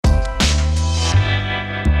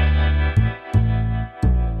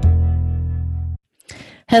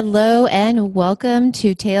Hello and welcome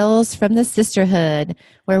to Tales from the Sisterhood,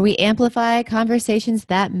 where we amplify conversations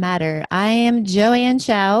that matter. I am Joanne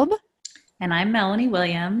Schaub. And I'm Melanie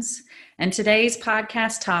Williams. And today's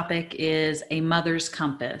podcast topic is a mother's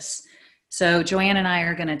compass. So, Joanne and I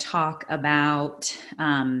are going to talk about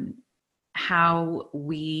how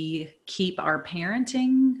we keep our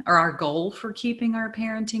parenting, or our goal for keeping our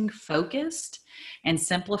parenting focused and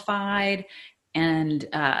simplified and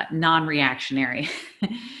non reactionary.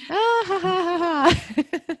 Ah, ha, ha, ha,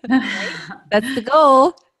 Right? That's the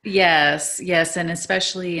goal. Yes, and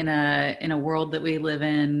especially in a world that we live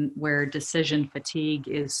in where decision fatigue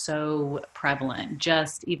is so prevalent.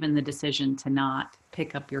 Just even the decision to not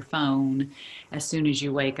pick up your phone as soon as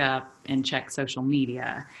you wake up and check social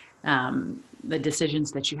media, the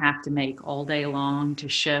decisions that you have to make all day long to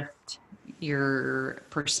shift your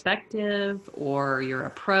perspective or your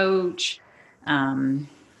approach. Um,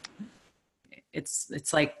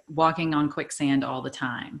 it's like walking on quicksand all the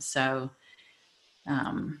time. So.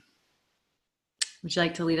 Um, Would you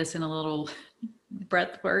like to lead us in a little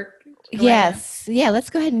breath work, Joanne? Yes. Yeah, let's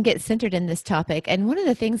go ahead and get centered in this topic. And one of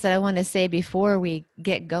the things that I want to say before we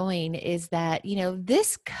get going is that,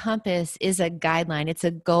 this compass is a guideline, it's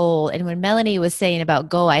a goal. And when Melanie was saying about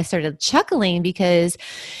goal, I started chuckling because,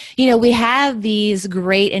 we have these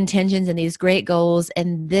great intentions and these great goals.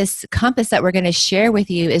 And this compass that we're going to share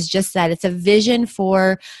with you is just that it's a vision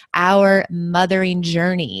for our mothering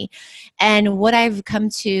journey. And what I've come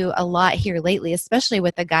to a lot here lately, especially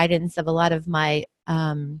with the guidance of a lot of my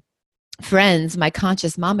friends, my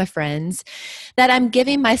conscious mama friends, that I'm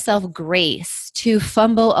giving myself grace to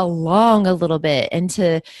fumble along a little bit and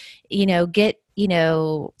to, get,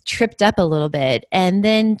 tripped up a little bit. And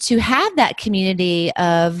then to have that community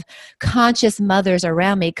of conscious mothers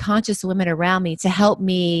around me, conscious women around me to help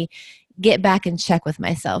me get back in check with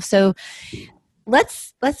myself. So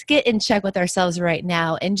let's get in check with ourselves right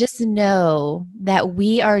now and just know that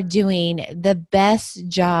we are doing the best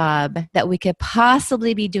job that we could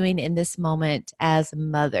possibly be doing in this moment as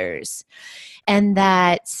mothers. And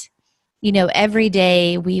that, every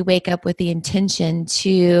day we wake up with the intention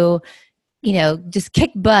to, just kick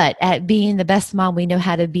butt at being the best mom we know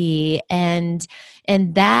how to be. And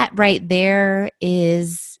that right there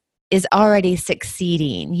is already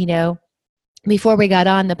succeeding. Before we got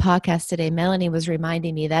on the podcast today, Melanie was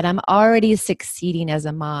reminding me that I'm already succeeding as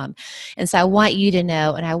a mom. And so I want you to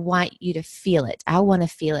know, and I want you to feel it. I want to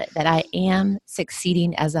feel it that I am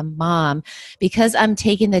succeeding as a mom because I'm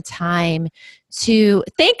taking the time to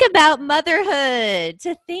think about motherhood,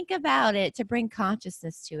 to think about it, to bring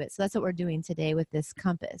consciousness to it. So that's what we're doing today with this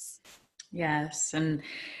compass. Yes, and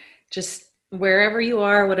just wherever you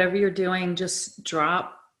are, whatever you're doing, just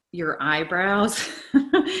drop your eyebrows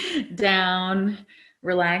down,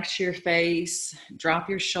 relax your face, drop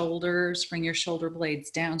your shoulders, bring your shoulder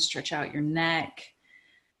blades down, stretch out your neck.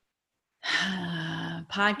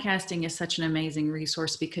 Podcasting is such an amazing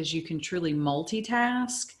resource because you can truly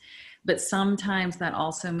multitask, but sometimes that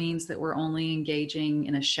also means that we're only engaging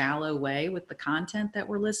in a shallow way with the content that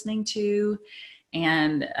we're listening to.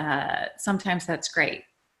 And sometimes that's great.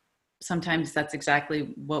 Sometimes that's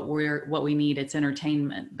exactly what we need. It's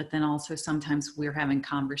entertainment. But then also sometimes we're having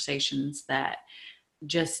conversations that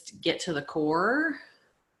just get to the core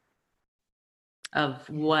of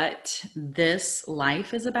what this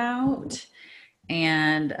life is about.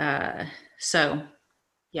 And so,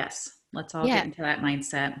 yes, let's all get Yeah. into that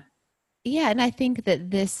mindset. Yeah. And I think that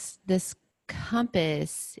this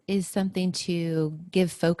compass is something to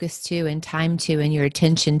give focus to and time to and your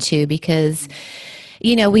attention to because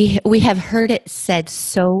we have heard it said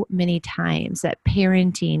so many times that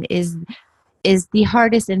parenting is the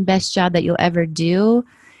hardest and best job that you'll ever do.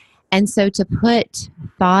 And so to put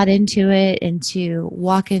thought into it and to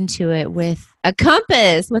walk into it with a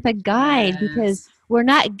compass, with a guide, because Yes. we're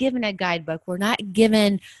not given a guidebook. We're not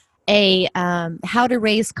given a how to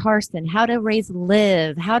raise Carson, how to raise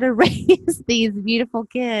Liv, how to raise these beautiful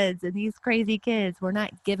kids and these crazy kids. We're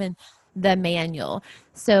not given the manual.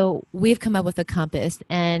 So we've come up with a compass.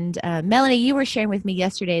 And Melanie, you were sharing with me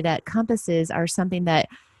yesterday that compasses are something that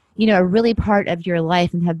are really part of your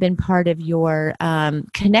life and have been part of your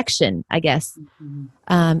connection, I guess.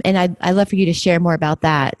 Mhm. And I'd love for you to share more about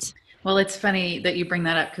that. Well, it's funny that you bring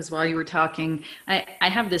that up because while you were talking, I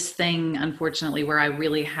have this thing, unfortunately, where I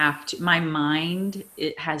really have to, my mind,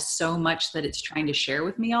 it has so much that it's trying to share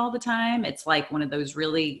with me all the time. It's like one of those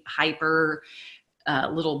really hyper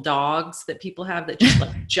little dogs that people have that just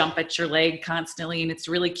like jump at your leg constantly, and it's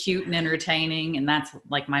really cute and entertaining, and that's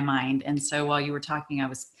like my mind. And so while you were talking, I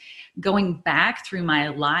was going back through my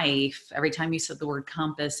life. Every time you said the word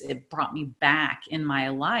compass, it brought me back in my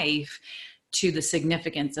life to the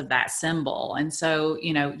significance of that symbol. And so,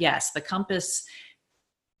 yes, the compass,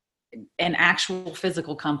 an actual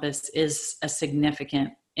physical compass, is a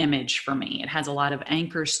significant image for me. It has a lot of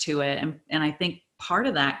anchors to it. And I think part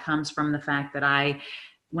of that comes from the fact that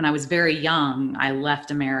when I was very young, I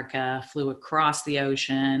left America, flew across the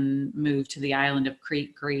ocean, moved to the island of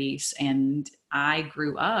Crete, Greece, and I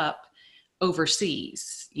grew up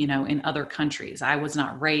overseas, in other countries. I was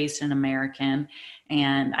not raised an American,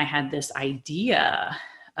 and I had this idea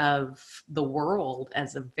of the world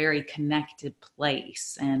as a very connected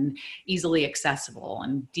place and easily accessible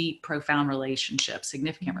and deep, profound relationships,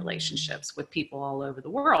 significant relationships with people all over the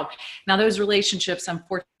world. Now, those relationships,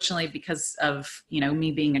 unfortunately, because of,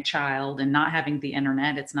 me being a child and not having the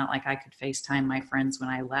internet, it's not like I could FaceTime my friends when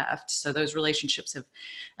I left. So those relationships have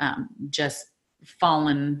just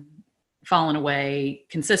fallen away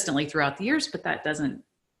consistently throughout the years, but that doesn't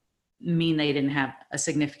mean they didn't have a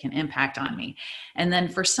significant impact on me. And then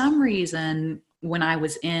for some reason, when I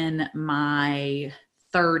was in my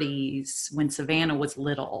 30s, when Savannah was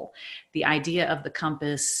little, the idea of the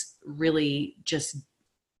compass really just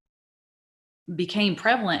became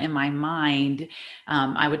prevalent in my mind.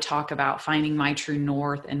 I would talk about finding my true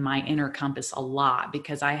north and my inner compass a lot,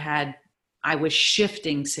 because I was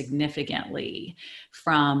shifting significantly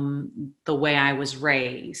from the way I was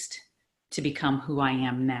raised to become who I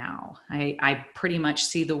am now. I pretty much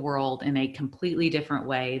see the world in a completely different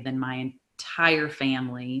way than my entire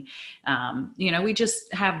family. We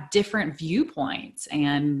just have different viewpoints,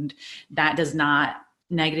 and that does not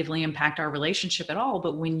negatively impact our relationship at all.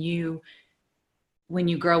 But when you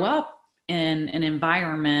grow up in an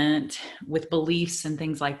environment with beliefs and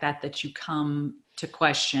things like that, that you come to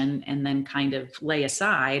question and then kind of lay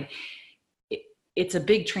aside, it's a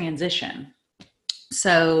big transition.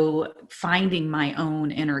 So finding my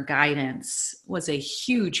own inner guidance was a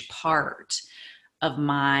huge part of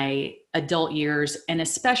my adult years. And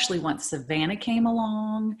especially once Savannah came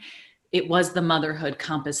along, it was the motherhood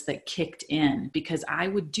compass that kicked in, because I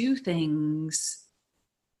would do things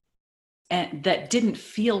that didn't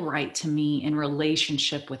feel right to me in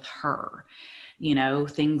relationship with her.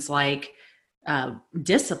 Things like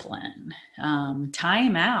discipline,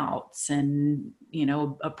 timeouts, and,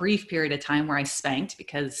 a brief period of time where I spanked,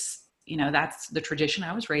 because, that's the tradition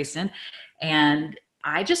I was raised in. And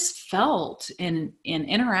I just felt in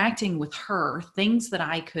interacting with her,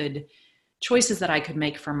 choices that I could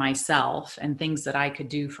make for myself and things that I could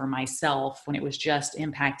do for myself when it was just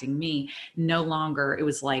impacting me. No longer, it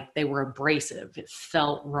was like they were abrasive. It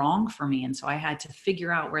felt wrong for me. And so I had to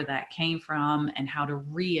figure out where that came from and how to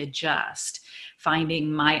readjust,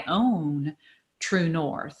 finding my own true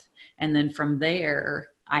north. And then from there,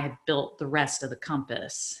 I have built the rest of the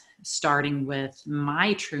compass, starting with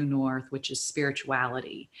my true north, which is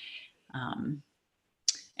spirituality.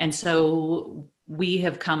 And so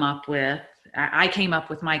I came up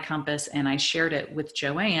with my compass, and I shared it with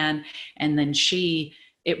Joanne, and then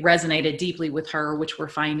it resonated deeply with her, which we're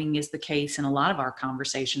finding is the case in a lot of our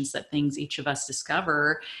conversations, that things each of us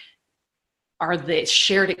discover are the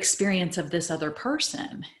shared experience of this other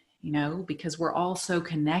person, because we're all so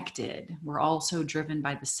connected. We're all so driven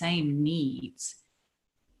by the same needs.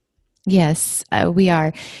 Yes, we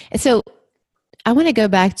are. So I want to go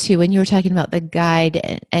back to when you were talking about the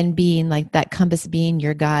guide and being like that compass being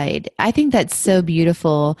your guide. I think that's so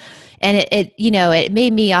beautiful. And it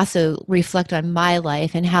made me also reflect on my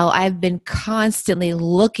life and how I've been constantly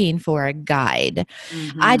looking for a guide.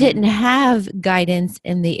 Mm-hmm. I didn't have guidance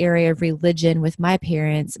in the area of religion with my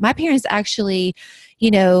parents. My parents actually,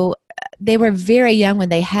 they were very young when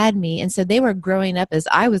they had me. And so they were growing up as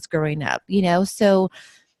I was growing up, so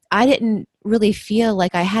I didn't really feel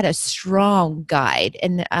like I had a strong guide.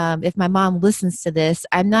 And if my mom listens to this,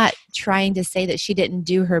 I'm not trying to say that she didn't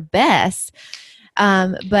do her best,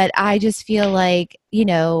 but I just feel like,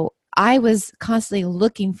 I was constantly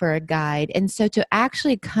looking for a guide. And so to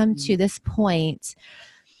actually come to this point,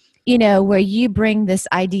 where you bring this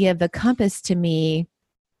idea of the compass to me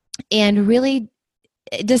and really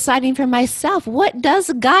deciding for myself, what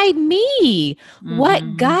does guide me? Mm-hmm.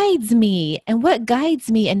 What guides me and what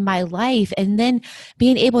guides me in my life? And then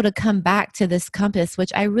being able to come back to this compass,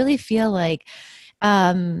 which I really feel like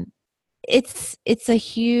it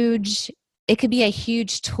could be a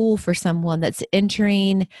huge tool for someone that's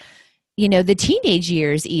entering, the teenage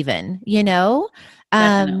years even,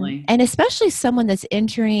 Definitely. And especially someone that's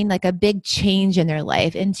entering like a big change in their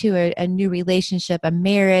life into a new relationship, a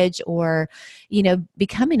marriage, or,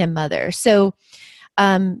 becoming a mother. So,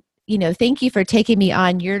 thank you for taking me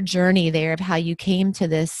on your journey there of how you came to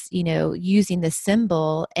this, using the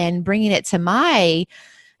symbol and bringing it to my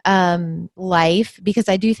life, because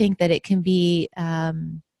I do think that it can be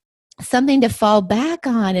something to fall back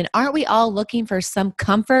on. And aren't we all looking for some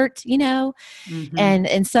comfort, Hmm.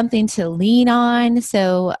 and something to lean on?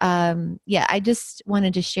 So, yeah, I just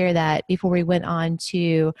wanted to share that before we went on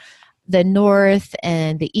to the north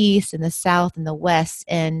and the east and the south and the west.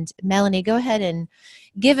 And Melanie, go ahead and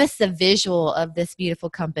give us the visual of this beautiful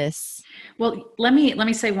compass. Well, let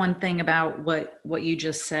me say one thing about what you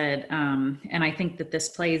just said, and I think that this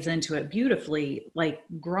plays into it beautifully. Like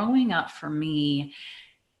growing up for me,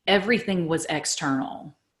 everything was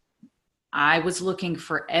external. I was looking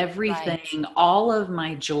for Right. everything, all of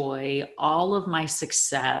my joy, all of my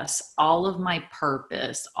success, all of my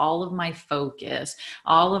purpose, all of my focus,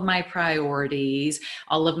 all of my priorities,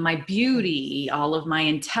 all of my beauty, all of my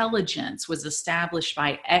intelligence was established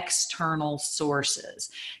by external sources,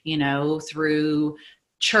 through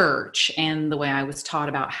church and the way I was taught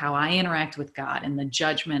about how I interact with God and the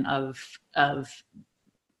judgment of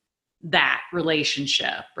that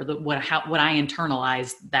relationship, or what I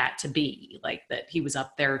internalized that to be, like that he was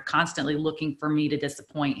up there constantly looking for me to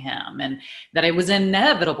disappoint him, and that it was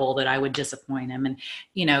inevitable that I would disappoint him. And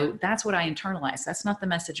that's what I internalized. That's not the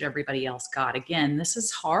message everybody else got. Again, this is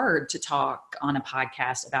hard to talk on a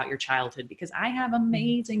podcast about your childhood, because I have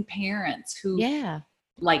amazing parents who, Yeah.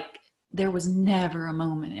 like, there was never a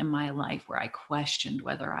moment in my life where I questioned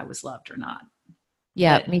whether I was loved or not.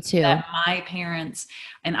 Yeah, that me that too. my parents,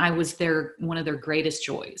 and I was one of their greatest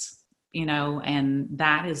joys, and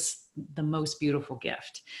that is the most beautiful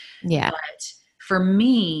gift. Yeah. But for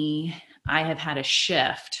me, I have had a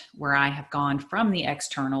shift where I have gone from the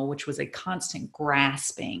external, which was a constant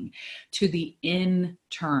grasping, to the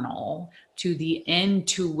internal, to the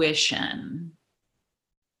intuition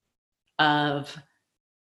of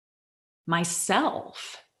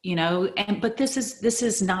myself, but this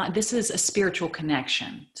is a spiritual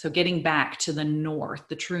connection. So getting back to the north,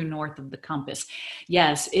 the true north of the compass,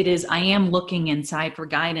 yes, it is. I am looking inside for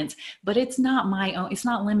guidance, but it's not my own. It's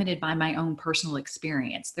not limited by my own personal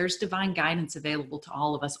experience. There's divine guidance available to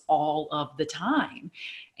all of us all of the time.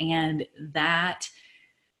 And that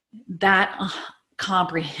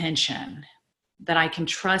comprehension, that I can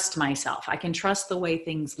trust myself. I can trust the way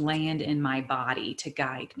things land in my body to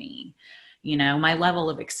guide me. My level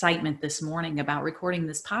of excitement this morning about recording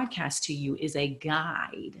this podcast to you is a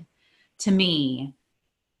guide to me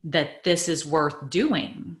that this is worth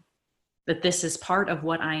doing, that this is part of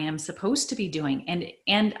what I am supposed to be doing.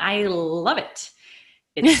 And I love it.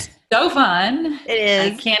 It's so fun. It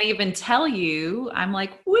I is. can't even tell you. I'm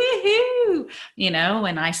like, woohoo,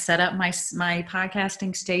 and I set up my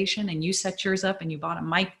podcasting station, and you set yours up, and you bought a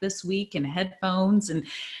mic this week and headphones, and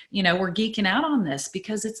we're geeking out on this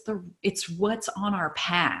because it's what's on our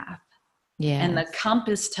path. And Yeah. the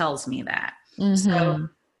compass tells me that. So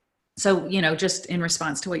Mm-hmm. just in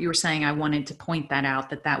response to what you were saying, I wanted to point that out,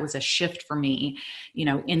 that was a shift for me.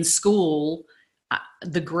 In school,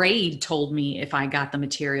 the grade told me if I got the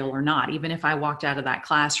material or not, even if I walked out of that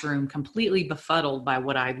classroom completely befuddled by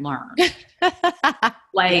what I'd learned. Yep.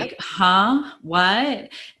 Like, huh? What?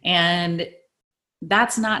 And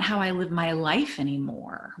that's not how I live my life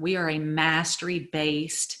anymore. We are a mastery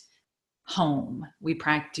based home. We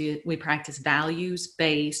practice values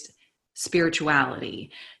based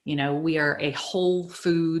spirituality. We are a Whole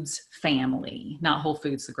Foods family, not Whole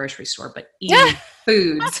Foods, the grocery store, but eating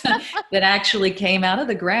foods that actually came out of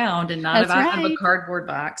the ground and not That's out of a right. cardboard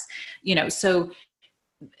box. So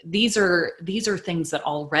these are things that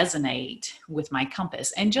all resonate with my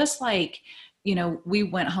compass. And just like, we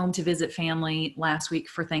went home to visit family last week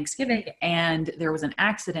for Thanksgiving, and there was an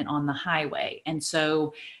accident on the highway. And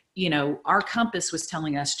so, our compass was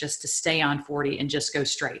telling us just to stay on 40 and just go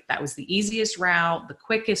straight. That was the easiest route, the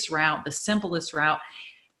quickest route, the simplest route.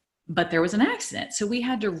 But there was an accident. So we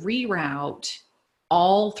had to reroute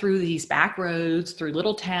all through these back roads, through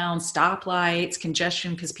little towns, stoplights,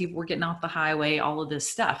 congestion because people were getting off the highway, all of this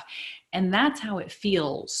stuff. And that's how it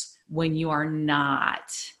feels when you are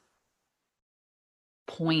not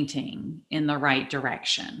pointing in the right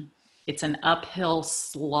direction. It's an uphill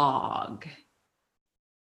slog.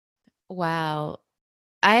 Wow.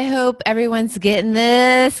 I hope everyone's getting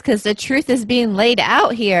this because the truth is being laid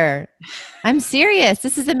out here. I'm serious.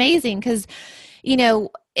 This is amazing because,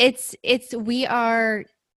 we are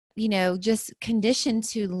just conditioned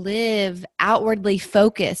to live outwardly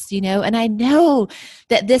focused, and I know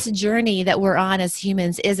that this journey that we're on as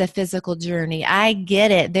humans is a physical journey. I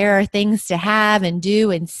get it. There are things to have and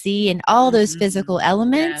do and see and all those physical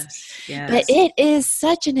elements, Yes, but yes. it is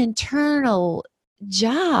such an internal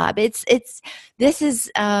job. This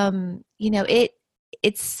is,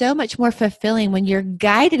 it's so much more fulfilling when you're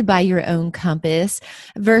guided by your own compass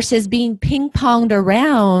versus being ping-ponged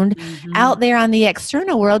around Hmm. out there on the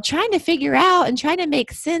external world, trying to figure out and trying to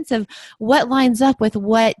make sense of what lines up with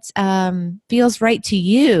what feels right to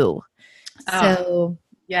you. Oh, So,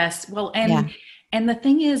 yes. Well, yeah, and the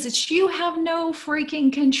thing is you have no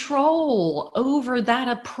freaking control over that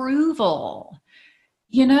approval.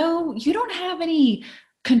 You don't have any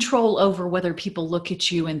control over whether people look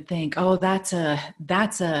at you and think, "Oh, that's a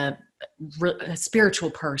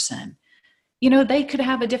spiritual person." They could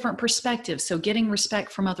have a different perspective. So getting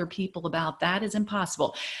respect from other people about that is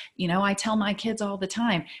impossible. I tell my kids all the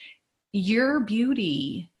time, your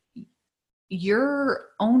beauty, your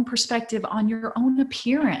own perspective on your own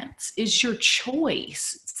appearance is your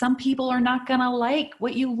choice. Some people are not going to like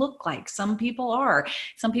what you look like. Some people are.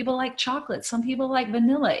 Some people like chocolate. Some people like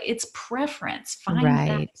vanilla. It's preference. Find that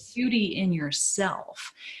right. beauty in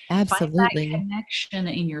yourself. Find that Absolutely. connection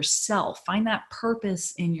in yourself. Find that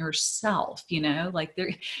purpose in yourself, like there.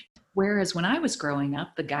 Whereas when I was growing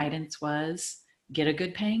up, the guidance was get a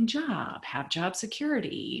good paying job, have job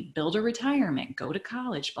security, build a retirement, go to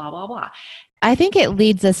college, blah, blah, blah. I think it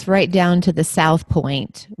leads us right down to the South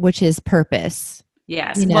Point, which is purpose.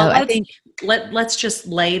 Yes. Well, I think let's just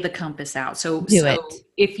lay the compass out. So do so it.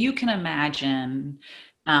 if you can imagine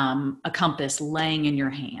a compass laying in your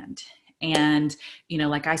hand, and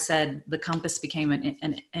like I said, the compass became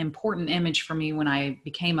an important image for me when I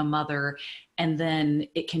became a mother, and then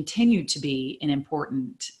it continued to be an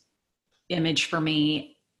important image for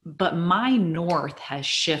me. But my north has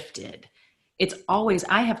shifted.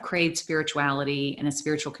 I have craved spirituality and a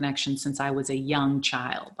spiritual connection since I was a young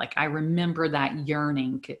child. Like I remember that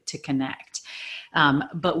yearning to connect.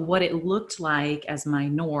 But what it looked like as my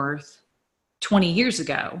north 20 years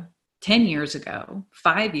ago, 10 years ago,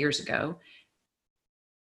 5 years ago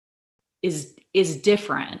is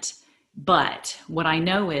different. But what I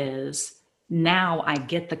know is now I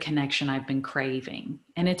get the connection I've been craving,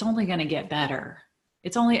 and it's only going to get better.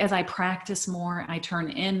 It's only as I practice more, I turn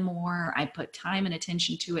in more, I put time and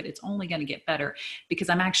attention to it, it's only going to get better because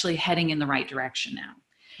I'm actually heading in the right direction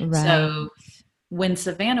now. Right. So when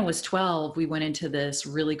Savannah was 12, we went into this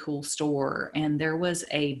really cool store and there was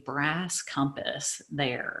a brass compass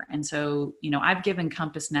there. And so, I've given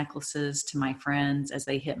compass necklaces to my friends as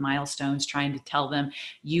they hit milestones, trying to tell them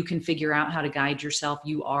you can figure out how to guide yourself.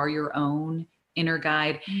 You are your own inner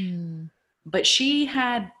guide. Hmm. But she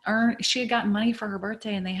had gotten money for her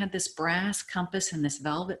birthday, and they had this brass compass in this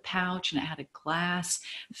velvet pouch, and it had a glass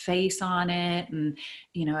face on it, and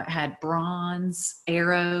it had bronze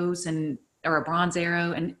arrows and or a bronze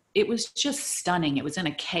arrow, and it was just stunning. It was in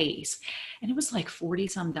a case, and it was like 40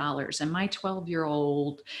 some dollars, and my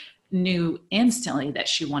 12-year-old knew instantly that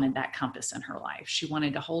she wanted that compass in her life. She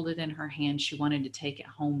wanted to hold it in her hand. She wanted to take it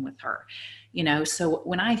home with her. So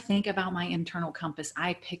when I think about my internal compass,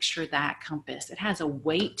 I picture that compass. It has a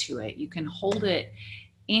weight to it. You can hold it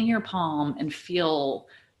in your palm and feel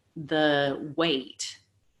the weight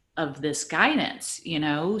of this guidance.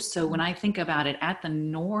 So when I think about it, at the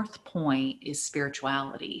north point is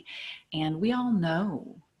spirituality, and we all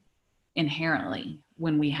know inherently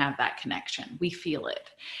when we have that connection, we feel it.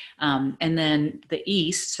 And then the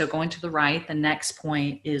east, so going to the right, the next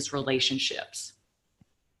point is relationships.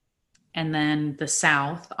 And then the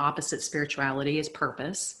south, opposite spirituality, is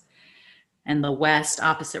purpose. And the west,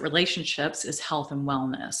 opposite relationships, is health and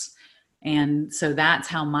wellness. And so that's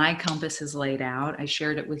how my compass is laid out. I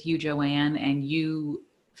shared it with you, Joanne, and you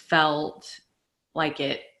felt like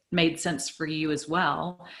it made sense for you as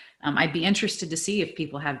well. I'd be interested to see if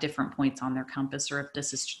people have different points on their compass or if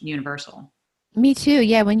this is universal. Me too.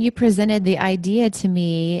 Yeah, when you presented the idea to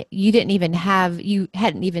me, you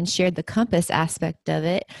hadn't even shared the compass aspect of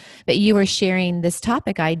it, but you were sharing this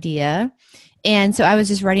topic idea. And so I was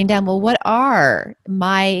just writing down, well, what are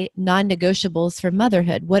my non-negotiables for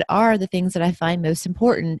motherhood? What are the things that I find most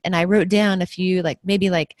important? And I wrote down a few, like maybe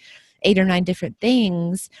like 8 or 9 different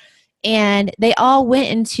things, and they all went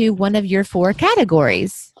into one of your 4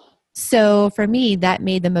 categories. So for me, that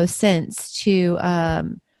made the most sense to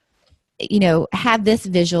have this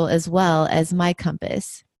visual as well as my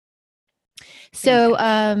compass. So,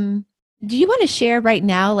 Fantastic. do you want to share right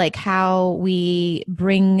now, like how we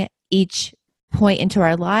bring each point into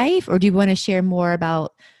our life, or do you want to share more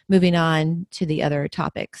about moving on to the other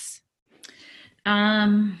topics?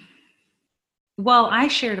 Well, I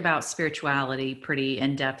shared about spirituality pretty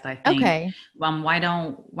in depth, I think. Okay. Why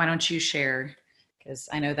don't you share? Because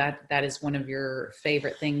I know that is one of your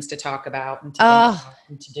favorite things to talk about and to think Oh, about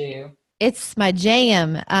and to do. it's my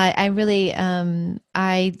jam. I really,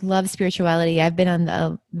 I love spirituality. I've been on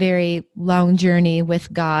a very long journey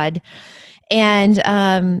with God. And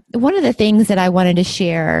one of the things that I wanted to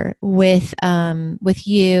share with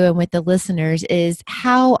you and with the listeners is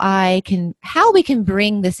how we can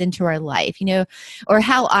bring this into our life, or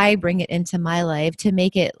how I bring it into my life to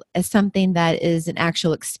make it as something that is an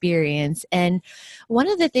actual experience. And one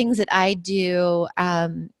of the things that I do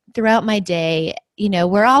throughout my day,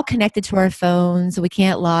 we're all connected to our phones. We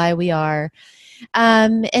can't lie, we are.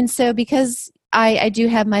 And so because I do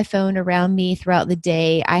have my phone around me throughout the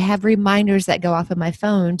day, I have reminders that go off of my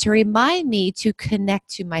phone to remind me to connect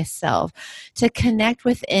to myself, to connect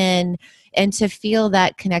within, and to feel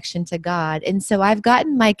that connection to God. And so I've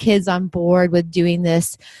gotten my kids on board with doing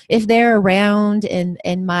this. If they're around and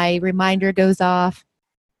my reminder goes off,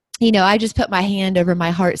 I just put my hand over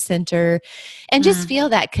my heart center and just Mm, feel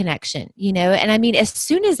that connection, And I mean, as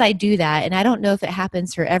soon as I do that, and I don't know if it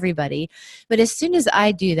happens for everybody, but as soon as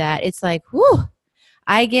I do that, it's like, whoo,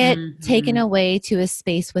 I get taken mhm. away to a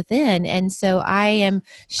space within. And so I am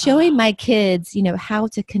showing Oh, my kids, how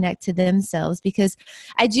to connect to themselves, because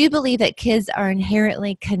I do believe that kids are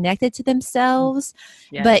inherently connected to themselves,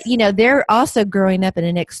 but, yes. they're also growing up in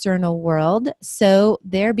an external world. So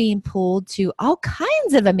they're being pulled to all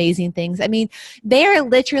kinds of amazing things. I mean, they are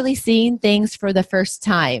literally seeing things for the first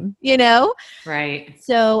time. Right.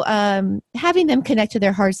 So having them connect to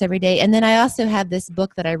their hearts every day. And then I also have this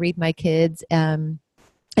book that I read my kids.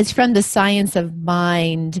 It's from the Science of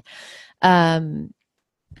Mind um,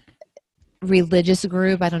 religious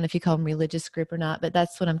group. I don't know if you call them religious group or not, but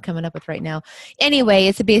that's what I'm coming up with right now. Anyway,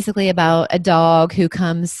 it's basically about a dog who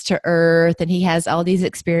comes to Earth and he has all these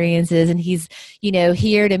experiences and he's,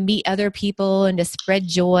 here to meet other people and to spread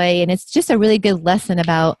joy. And it's just a really good lesson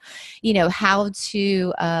about, how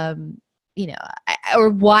to, or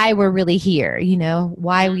why we're really here,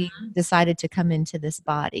 why we Mhm. decided to come into this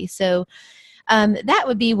body. So, that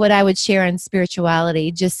would be what I would share on spirituality,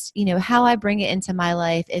 just, how I bring it into my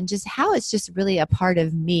life and just how it's just really a part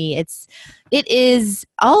of me. It is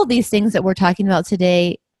all of these things that we're talking about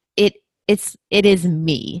today. It, it is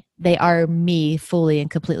me. They are me fully and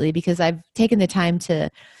completely because I've taken the time to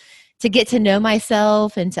get to know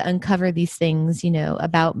myself and to uncover these things,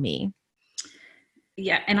 about me.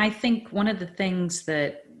 Yeah, and I think one of the things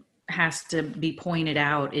that has to be pointed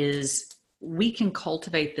out is we can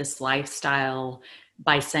cultivate this lifestyle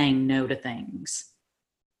by saying no to things.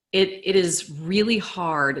 It is really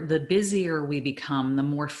hard. The busier we become, the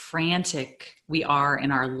more frantic we are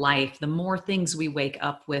in our life, the more things we wake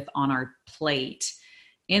up with on our plate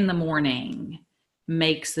in the morning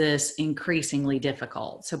makes this increasingly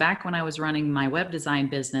difficult. So back when I was running my web design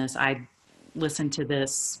business, I listened to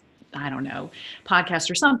this, I don't know, podcast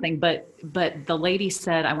or something, but the lady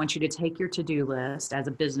said, I want you to take your to-do list as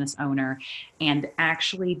a business owner and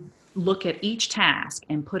actually look at each task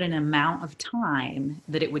and put an amount of time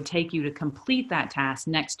that it would take you to complete that task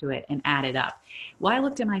next to it and add it up. Well, I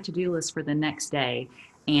looked at my to-do list for the next day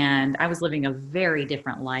and I was living a very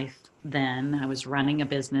different life then. I was running a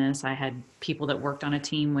business. I had people that worked on a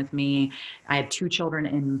team with me. I had two children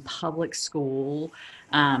in public school.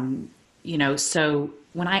 Um, so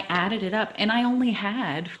when I added it up, and I only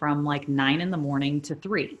had from like 9 in the morning to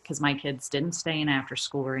 3 because my kids didn't stay in after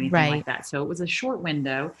school or anything like Right. that. So it was a short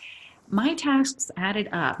window. My tasks added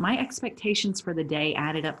up. My expectations for the day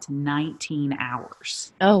added up to 19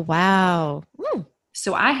 hours. Oh, wow. Woo.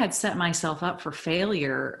 So I had set myself up for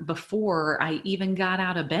failure before I even got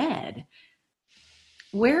out of bed.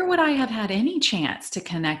 Where would I have had any chance to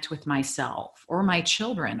connect with myself or my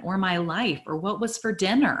children or my life or what was for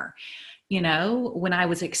dinner? When I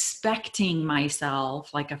was expecting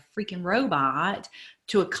myself like a freaking robot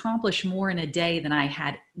to accomplish more in a day than I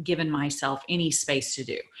had given myself any space to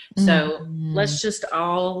do. So Mhm. let's just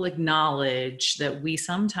all acknowledge that we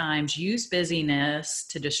sometimes use busyness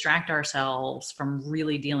to distract ourselves from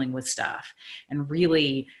really dealing with stuff and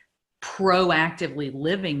really proactively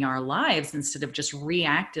living our lives instead of just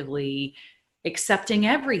reactively accepting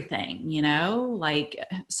everything, like,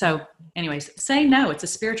 so anyways, say no, it's a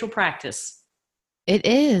spiritual practice. It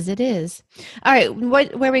is. It is. All right.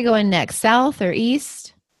 Where are we going next? South or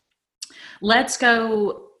east? Let's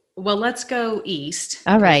go east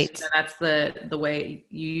All because right. that's the way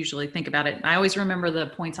you usually think about it. I always remember the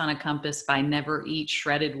points on a compass by never eat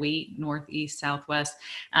shredded wheat, north, east, southwest.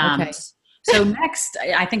 um, Okay. So next,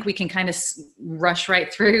 I think we can kind of rush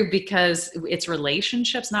right through because it's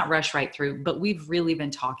relationships, not rush right through, but we've really been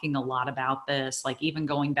talking a lot about this. Like even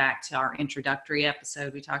going back to our introductory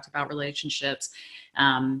episode, we talked about relationships.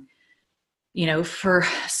 You know,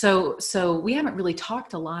 so we haven't really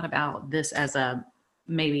talked a lot about this as a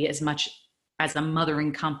maybe as much as a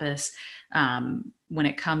mothering compass when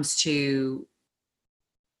it comes to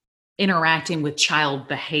interacting with child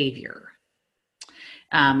behavior.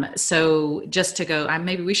 So just to go,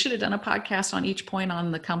 maybe we should have done a podcast on each point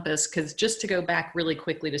on the compass, because just to go back really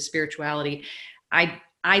quickly to spirituality,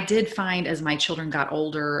 I did find as my children got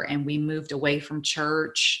older and we moved away from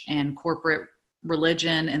church and corporate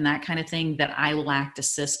religion and that kind of thing, that I lacked a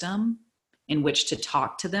system in which to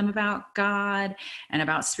talk to them about God and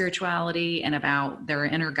about spirituality and about their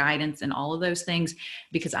inner guidance and all of those things,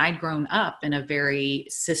 because I'd grown up in a very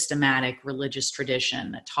systematic religious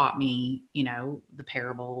tradition that taught me, you know, the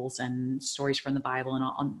parables and stories from the Bible and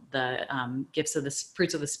all the gifts of the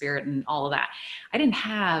fruits of the Spirit and all of that. I didn't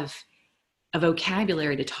have a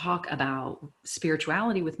vocabulary to talk about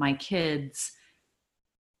spirituality with my kids.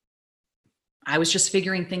 I was just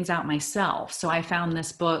figuring things out myself. So I found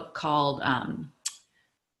this book called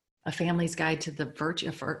A Family's Guide to the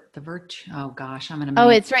Virtue. Oh gosh, I'm going to. Oh,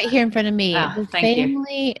 it's right here in front of me. The Thank you.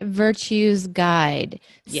 Family Virtues Guide.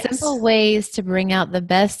 Yes. Simple ways to bring out the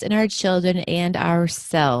best in our children and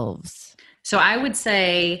ourselves. So I would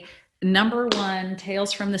say number one,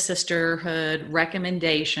 Tales from the Sisterhood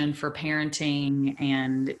recommendation for parenting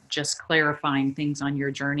and just clarifying things on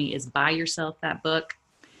your journey is buy yourself that book.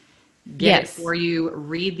 Get it for you.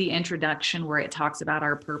 Read the introduction where it talks about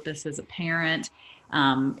our purpose as a parent.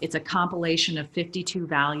 It's a compilation of 52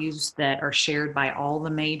 values that are shared by all the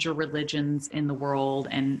major religions in the world,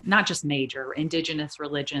 and not just major, indigenous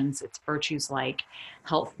religions. It's virtues like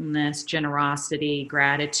helpfulness, generosity,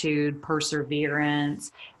 gratitude,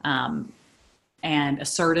 perseverance, and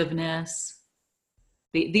assertiveness.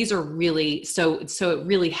 These are really, so it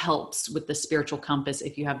really helps with the spiritual compass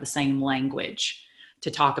if you have the same language to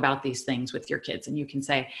talk about these things with your kids. And you can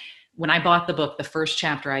say, when I bought the book, the first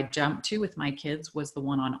chapter I jumped to with my kids was the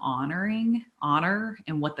one on honor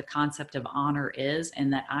and what the concept of honor is,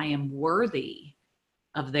 and that I am worthy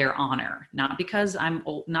of their honor, not because I'm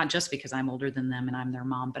old, not just because I'm older than them and I'm their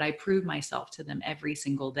mom, but I prove myself to them every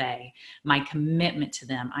single day. My commitment to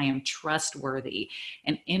them, I am trustworthy.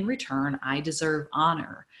 And in return, I deserve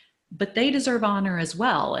honor, but they deserve honor as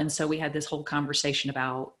well. And so we had this whole conversation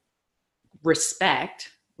about respect,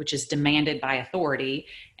 which is demanded by authority,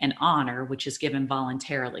 and honor, which is given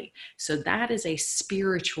voluntarily. So that is a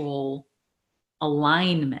spiritual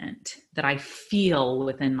alignment that I feel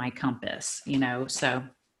within my compass, you know, so.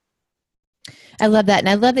 I love that. And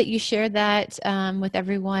I love that you shared that with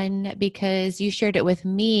everyone, because you shared it with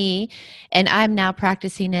me and I'm now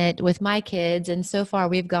practicing it with my kids. And so far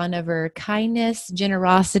we've gone over kindness,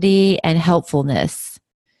 generosity, and helpfulness.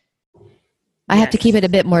 I have to keep it a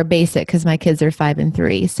bit more basic because my kids are 5 and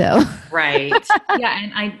 3. So right, yeah,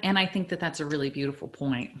 and I think that that's a really beautiful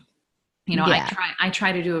point. You know, yeah. I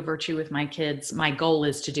try to do a virtue with my kids. My goal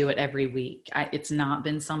is to do it every week. It's not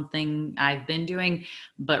been something I've been doing,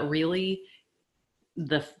 but really,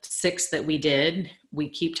 the 6 that we did, we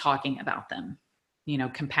keep talking about them. You know,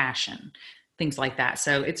 compassion, things like that.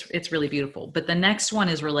 So it's really beautiful. But the next one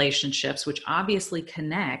is relationships, which obviously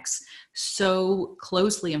connects so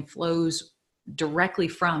closely and flows directly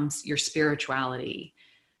from your spirituality,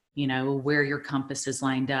 you know, where your compass is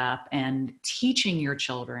lined up, and teaching your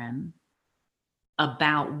children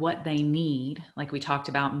about what they need, like we talked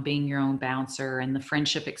about in Being Your Own Bouncer and the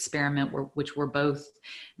friendship experiment, which we're both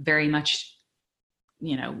very much,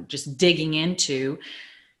 you know, just digging into,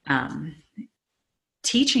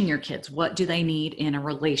 teaching your kids what do they need in a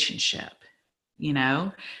relationship, you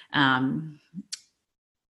know?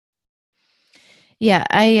 Yeah,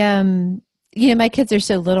 you know, my kids are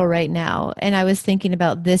so little right now, and I was thinking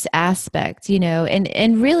about this aspect, you know,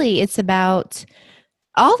 and really it's about,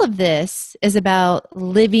 all of this is about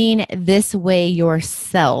living this way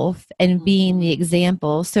yourself and being the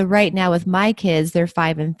example. So right now with my kids, they're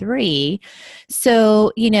 5 and 3.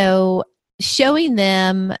 So, you know, showing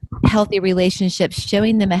them healthy relationships,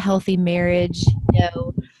 showing them a healthy marriage, you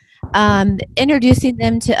know, introducing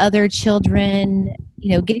them to other children,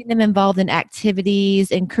 you know, getting them involved in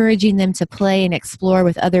activities, encouraging them to play and explore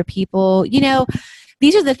with other people. You know,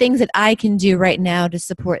 these are the things that I can do right now to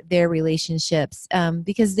support their relationships,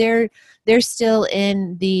 because they're still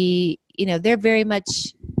in the, you know, they're very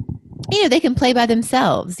much, you know, they can play by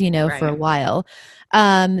themselves, you know, right, for a while.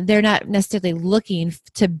 They're not necessarily looking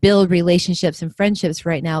to build relationships and friendships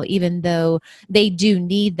right now, even though they do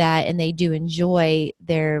need that and they do enjoy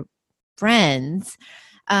their friends.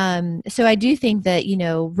 So I do think that,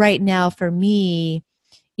 right now for me,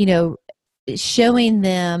 you know, showing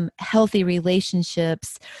them healthy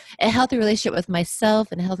relationships, a healthy relationship with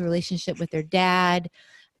myself and a healthy relationship with their dad,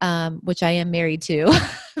 which I am married to,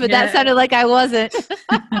 but that Yeah. sounded like I wasn't.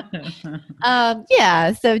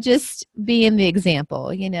 Yeah. So just being the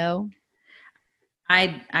example,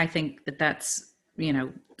 I think that that's,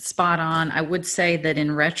 spot on. I would say that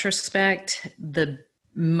in retrospect, the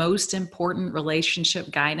most important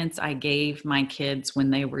relationship guidance I gave my kids when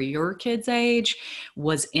they were your kids' age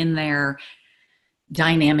was in their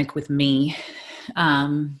dynamic with me,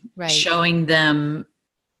 Right. showing them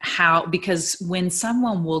how, because when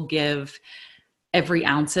someone will give every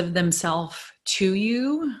ounce of themselves to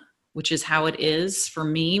you, which is how it is for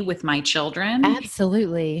me with my children,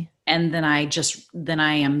 Absolutely. and then I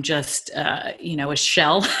am just a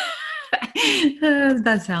shell.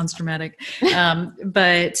 That sounds dramatic.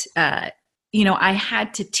 But I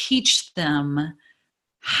had to teach them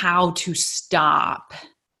how to stop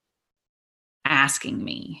asking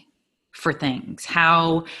me for things,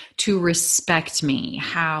 how to respect me,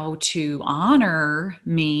 how to honor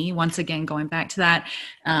me. Once again, going back to that,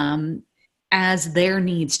 as their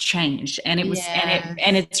needs changed. And it was, and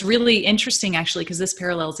Yes. it's really interesting actually, because this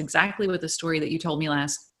parallels exactly with the story that you told me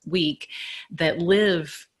last week, that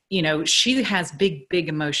Liv, she has big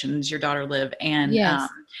emotions, your daughter Liv, Yes.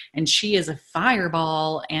 and she is a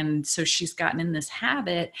fireball. And so she's gotten in this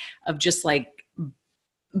habit of just like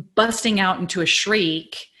busting out into a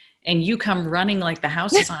shriek, and you come running like the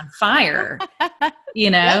house is on fire,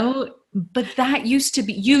 Yep. but that used to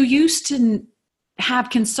be, you used to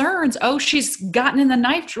have concerns. Oh, she's gotten in the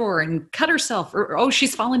knife drawer and cut herself, or oh,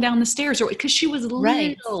 she's fallen down the stairs, or because she was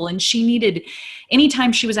Right. little and she needed,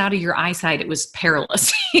 anytime she was out of your eyesight, it was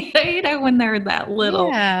perilous, when they're that little.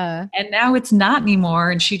 Yeah. And now it's not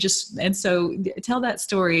anymore. And so tell that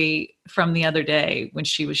story from the other day when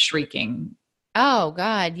she was shrieking. Oh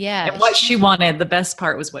God, yeah. And what she wanted, the best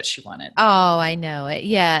part was what she wanted. Oh, I know it.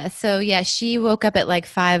 Yeah. So yeah, she woke up at like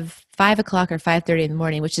five o'clock or 5:30 in the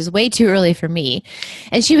morning, which is way too early for me.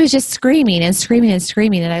 And she was just screaming and screaming and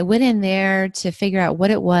screaming. And I went in there to figure out what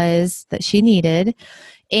it was that she needed.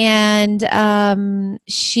 And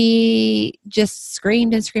she just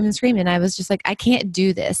screamed and screamed and screamed. And I was just like, I can't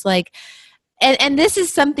do this. Like, and this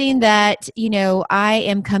is something that I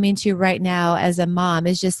am coming to right now as a mom,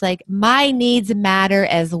 is just like my needs matter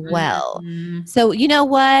as well. Mhm. So you know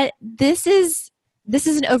what, this is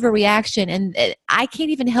an overreaction, and I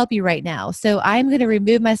can't even help you right now, so I'm going to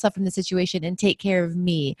remove myself from the situation and take care of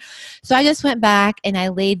me. So I just went back and I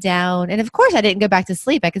laid down, and of course I didn't go back to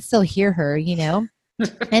sleep. I could still hear her.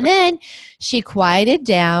 And then she quieted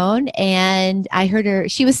down, and I heard her.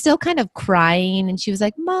 She was still kind of crying, and she was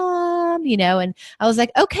like, Mom, and I was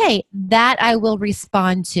like, okay, that I will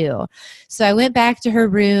respond to. So I went back to her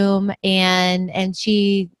room, and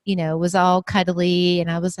she, was all cuddly,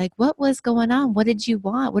 and I was like, what was going on? What did you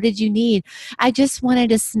want? What did you need? I just wanted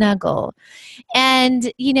to snuggle.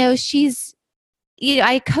 And,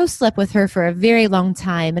 I co-slept with her for a very long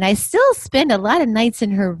time, and I still spend a lot of nights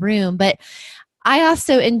in her room, but I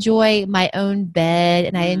also enjoy my own bed,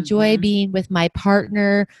 and I enjoy Mhm. being with my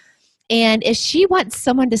partner. And if she wants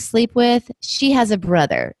someone to sleep with, she has a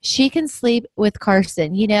brother. She can sleep with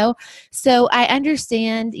Carson. So I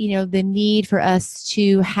understand, the need for us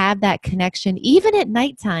to have that connection even at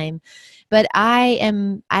nighttime. But I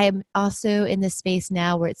am also in this space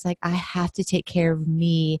now where it's like I have to take care of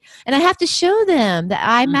me, and I have to show them that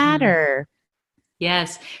I Mhm. matter.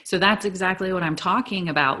 Yes. So that's exactly what I'm talking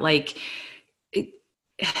about. Like, it-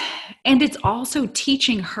 and it's also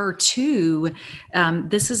teaching her too.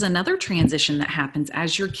 This is another transition that happens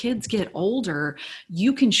as your kids get older.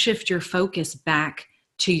 You can shift your focus back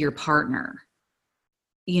to your partner.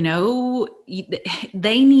 They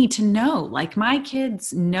need to know, like my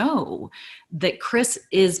kids know, that Chris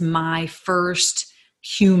is my first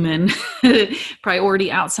human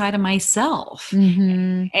priority outside of myself.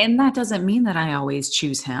 Mm-hmm. And that doesn't mean that I always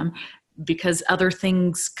choose him, because other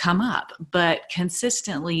things come up, but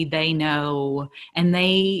consistently they know and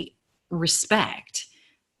they respect,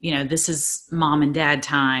 this is mom and dad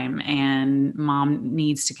time, and mom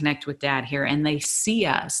needs to connect with dad here. And they see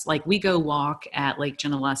us, like we go walk at Lake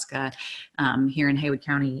Junaluska, here in Haywood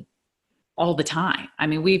County all the time. I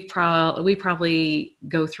mean, we probably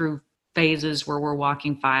go through phases where we're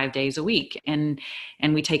walking 5 days a week, and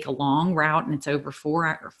we take a long route, and it's over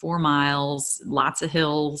 4 miles, lots of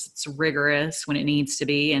hills. It's rigorous when it needs to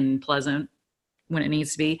be, and pleasant when it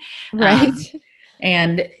needs to be. Right.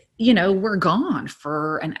 And, we're gone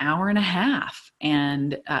for an hour and a half.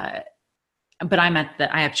 And, but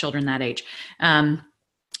I have children that age.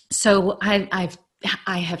 So I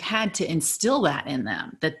have had to instill that in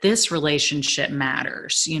them, that this relationship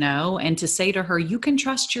matters, and to say to her, you can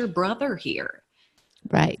trust your brother here.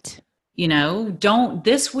 Right.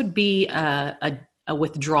 This would be a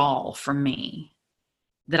withdrawal from me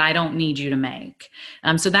that I don't need you to make.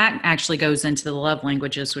 So that actually goes into the love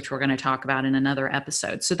languages, which we're going to talk about in another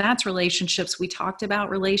episode. So that's relationships. We talked about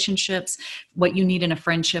relationships. What you need in a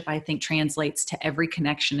friendship, I think, translates to every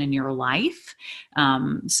connection in your life.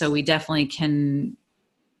 So we definitely can,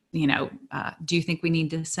 do you think we need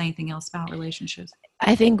to say anything else about relationships?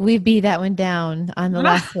 I think we beat that one down on the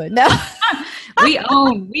last one. No. we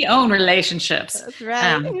own relationships. That's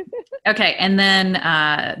right. Okay. And then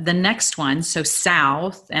the next one, so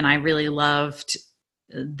South, and I really loved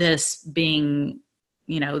this being,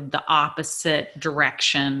 the opposite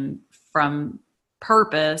direction from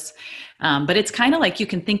purpose. But it's kind of like you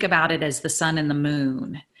can think about it as the sun and the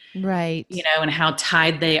moon. Right. And how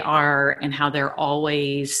tied they are and how they're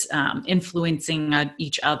always influencing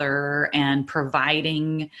each other and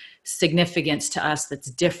providing significance to us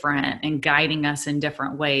that's different and guiding us in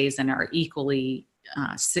different ways and are equally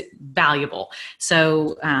valuable.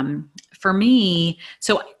 So for me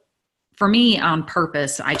on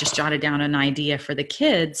purpose, I just jotted down an idea for the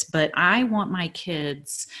kids, but I want my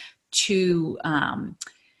kids to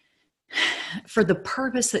for the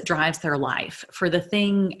purpose that drives their life, for the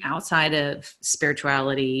thing outside of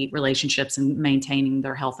spirituality, relationships, and maintaining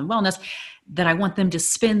their health and wellness, that I want them to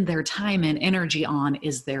spend their time and energy on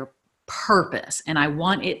is their purpose. And I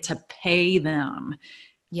want it to pay them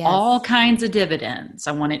all kinds of dividends.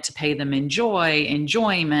 I want it to pay them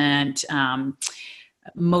enjoyment,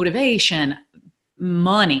 motivation,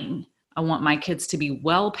 money. I want my kids to be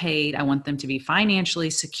well paid. I want them to be financially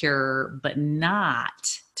secure, but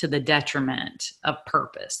not to the detriment of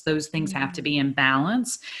purpose. Those things have to be in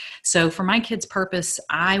balance. So for my kids' purpose,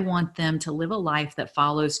 I want them to live a life that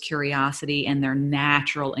follows curiosity and their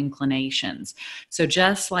natural inclinations. So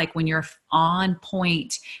just like when you're on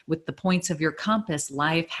point with the points of your compass,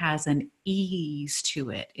 life has an ease to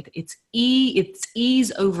it. It's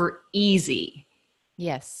ease over easy.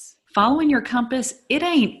 Yes. Following your compass, it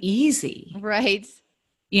ain't easy. Right.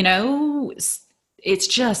 It's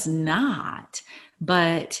just not.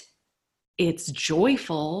 But it's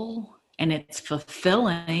joyful and it's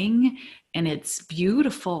fulfilling and it's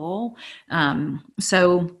beautiful.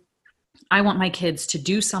 So I want my kids to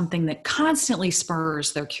do something that constantly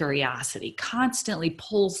spurs their curiosity, constantly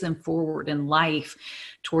pulls them forward in life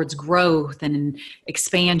towards growth and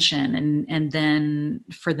expansion. And then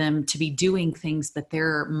for them to be doing things that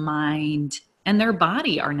their mind and their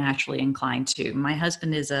body are naturally inclined to. My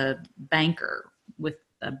husband is a banker with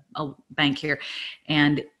a bank here,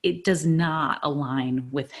 and it does not align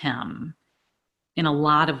with him in a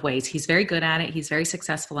lot of ways. He's very good at it. He's very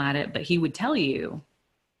successful at it, but he would tell you,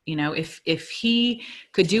 if he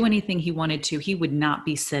could do anything he wanted to, he would not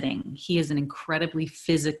be sitting. He is an incredibly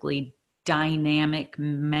physically dynamic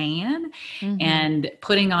man, and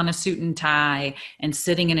putting on a suit and tie and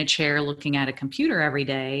sitting in a chair looking at a computer every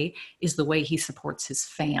day is the way he supports his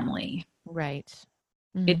family. Right.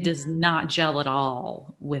 It does not gel at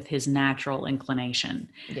all with his natural inclination.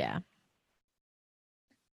 Yeah.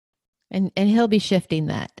 And he'll be shifting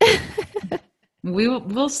that.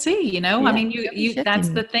 We'll see, I mean, you that's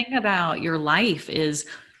the thing about your life is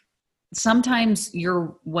sometimes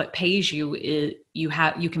what pays you is you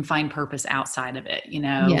can find purpose outside of it,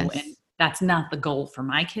 Yes. And that's not the goal for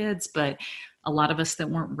my kids, but a lot of us that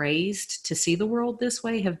weren't raised to see the world this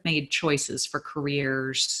way have made choices for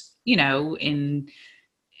careers,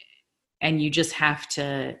 and you just have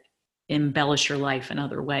to embellish your life in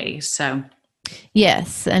other ways. So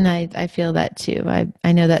yes. And I feel that too.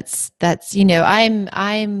 I know that's,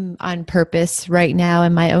 I'm on purpose right now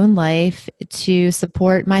in my own life to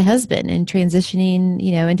support my husband in transitioning,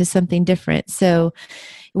 into something different. So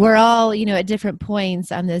we're all, at different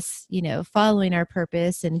points on this, following our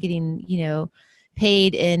purpose and getting,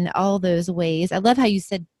 paid in all those ways. I love how you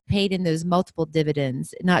said paid in those multiple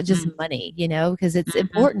dividends, not just money, because it's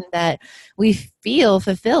important that we feel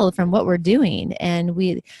fulfilled from what we're doing and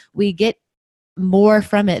we get more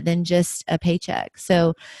from it than just a paycheck.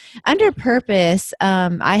 So under purpose,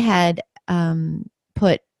 I had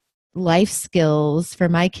put life skills for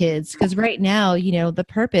my kids because right now, the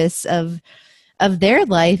purpose of their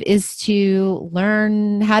life is to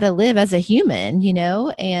learn how to live as a human,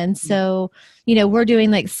 and so, we're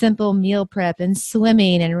doing like simple meal prep and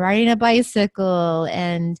swimming and riding a bicycle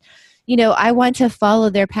and, I want to follow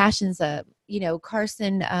their passions.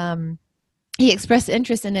 Carson, he expressed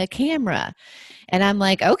interest in a camera, and I'm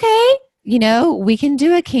like, okay, we can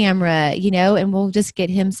do a camera, and we'll just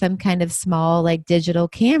get him some kind of small, like, digital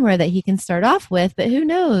camera that he can start off with. But who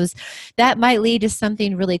knows? That might lead to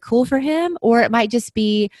something really cool for him, or it might just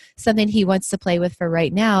be something he wants to play with for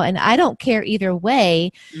right now. And I don't care either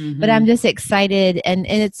way, but I'm just excited. And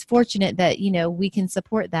it's fortunate that, we can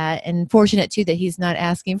support that, and fortunate too that he's not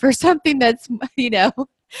asking for something that's,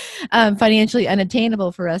 financially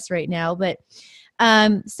unattainable for us right now. But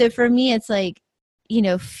so for me, it's like,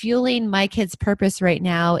 fueling my kids' purpose right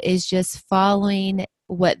now is just following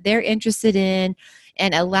what they're interested in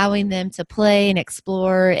and allowing them to play and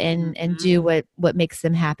explore and do what makes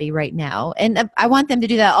them happy right now. And I want them to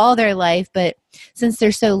do that all their life, but since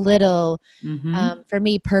they're so little, for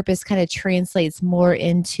me, purpose kind of translates more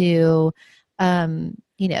into,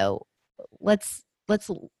 let's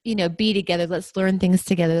be together. Let's learn things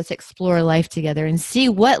together. Let's explore life together and see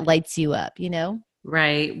what lights you up,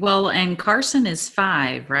 Right. Well, and Carson is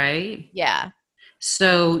 5, right? Yeah.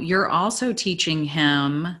 So you're also teaching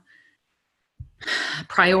him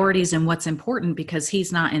priorities and what's important because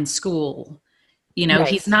he's not in school.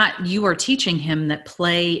 Right. You are teaching him that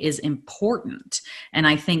play is important. And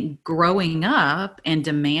I think growing up and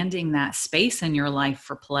demanding that space in your life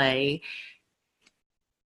for play,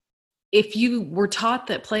 if you were taught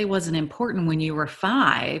that play wasn't important when you were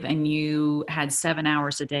 5 and you had 7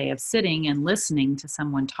 hours a day of sitting and listening to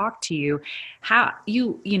someone talk to you,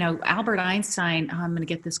 Albert Einstein, I'm going to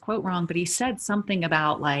get this quote wrong, but he said something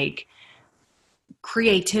about like,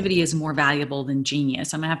 creativity is more valuable than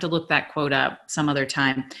genius. I'm going to have to look that quote up some other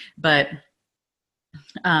time, but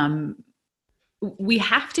we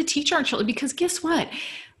have to teach our children, because guess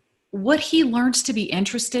what he learns to be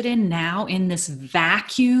interested in now in this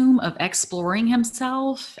vacuum of exploring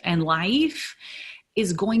himself and life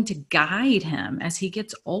is going to guide him as he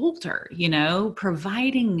gets older,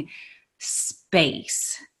 providing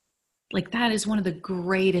space. Like, that is one of the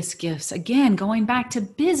greatest gifts. Again, going back to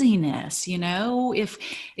busyness,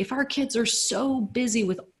 if our kids are so busy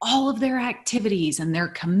with all of their activities and their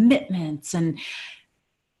commitments, and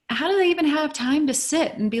how do they even have time to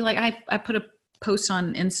sit and be like, I put a post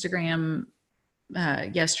on Instagram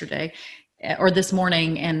yesterday or this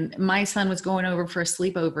morning, and my son was going over for a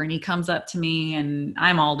sleepover, and he comes up to me, and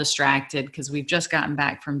I'm all distracted because we've just gotten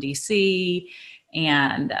back from DC,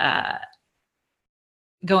 and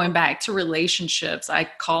going back to relationships, I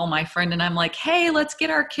call my friend and I'm like, hey, let's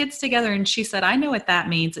get our kids together. And she said, I know what that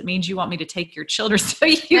means. It means you want me to take your children so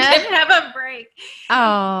you can have a break.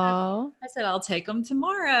 Oh, I said, I'll take them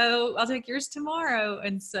tomorrow. I'll take yours tomorrow.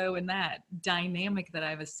 And so in that dynamic that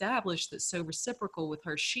I've established that's so reciprocal with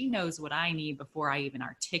her, she knows what I need before I even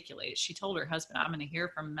articulate it. She told her husband, I'm going to hear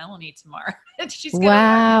from Melanie tomorrow. And she's going,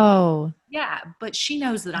 wow. Yeah, but she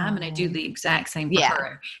knows that I'm going to do the exact same for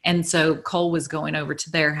her. And so Cole was going over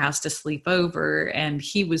to their house to sleep over, and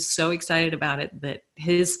he was so excited about it that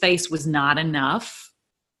his face was not enough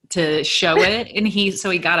to show it. And so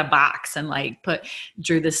he got a box and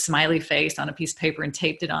drew this smiley face on a piece of paper and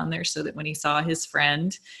taped it on there so that when he saw his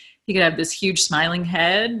friend, he could have this huge smiling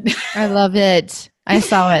head. I love it. I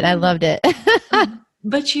saw it. I loved it.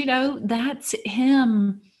 But that's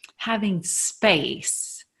him having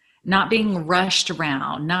space. Not being rushed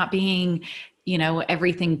around, not being,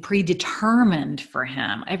 everything predetermined for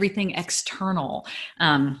him, everything external.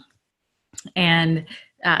 I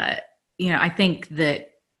think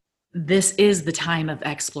that this is the time of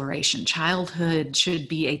exploration. Childhood should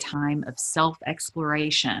be a time of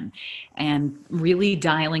self-exploration and really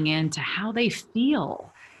dialing into how they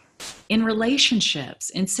feel in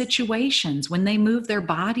relationships, in situations, when they move their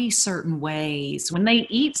body certain ways, when they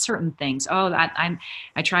eat certain things. Oh,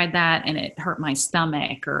 I tried that and it hurt my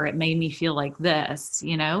stomach, or it made me feel like this,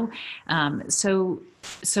 So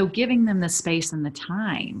giving them the space and the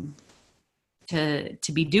time to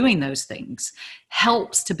be doing those things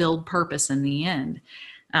helps to build purpose in the end.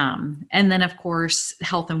 And then, of course,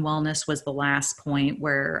 health and wellness was the last point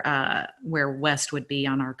where West would be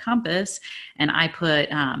on our compass. And I put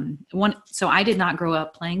so I did not grow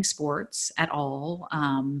up playing sports at all.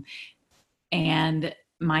 And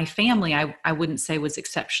my family, I wouldn't say was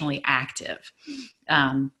exceptionally active.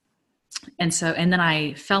 And then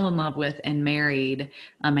I fell in love with and married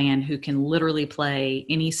a man who can literally play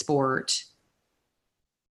any sport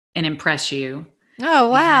and impress you. Oh,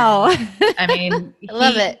 wow. I mean, I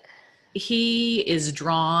love it. He is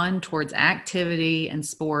drawn towards activity and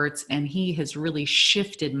sports, and he has really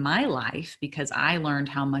shifted my life because I learned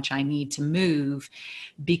how much I need to move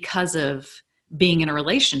because of being in a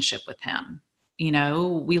relationship with him.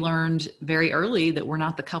 We learned very early that we're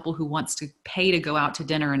not the couple who wants to pay to go out to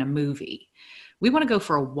dinner and a movie. We want to go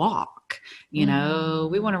for a walk. We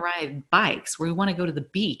want to ride bikes. We want to go to the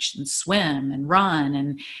beach and swim and run.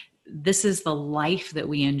 And this is the life that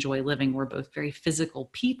we enjoy living. We're both very physical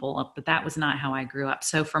people, but that was not how I grew up.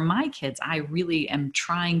 So for my kids, I really am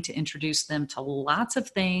trying to introduce them to lots of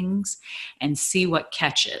things and see what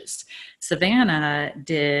catches. Savannah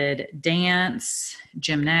did dance,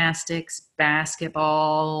 gymnastics,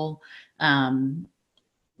 basketball,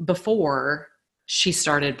 before she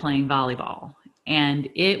started playing volleyball. And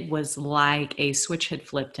it was like a switch had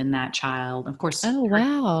flipped in that child. Of course, Oh,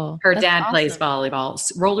 wow. her That's dad plays awesome.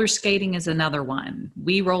 volleyball. Roller skating is another one.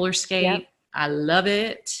 We roller skate. Yep. I love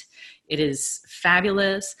it. It is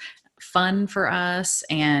fabulous, fun for us.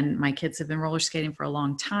 And my kids have been roller skating for a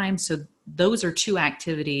long time. So those are two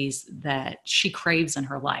activities that she craves in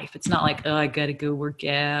her life. It's not like, oh, I got to go work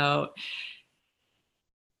out.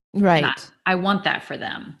 And Right. I want that for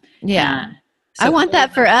them. Yeah. And I so want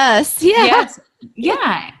that for us. Yeah. yes.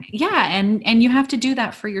 Yeah. And you have to do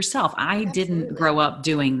that for yourself. I didn't Absolutely. grow up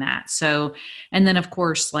doing that. So, and then of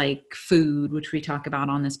course, like food, which we talk about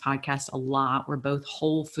on this podcast a lot. We're both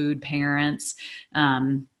whole food parents,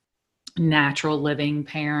 natural living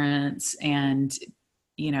parents, and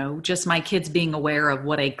just my kids being aware of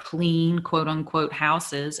what a clean, quote unquote,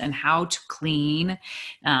 house is and how to clean,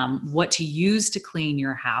 what to use to clean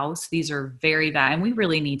your house. These are very bad. And we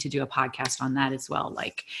really need to do a podcast on that as well.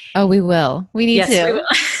 Like, Oh, we will. We need yes, we to. will.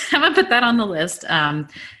 I'm going to put that on the list.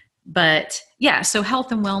 But yeah, so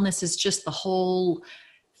health and wellness is just the whole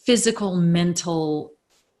physical, mental,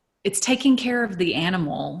 it's taking care of the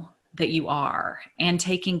animal that you are and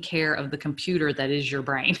taking care of the computer that is your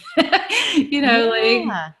brain. Like,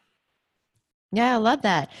 Yeah. Yeah, I love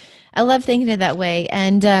that. I love thinking it that way.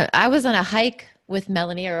 And I was on a hike with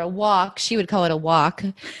Melanie, or a walk. She would call it a walk.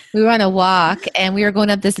 We were on a walk and we were going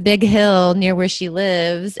up this big hill near where she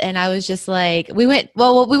lives. And I was just like, we went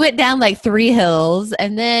down like 3 hills.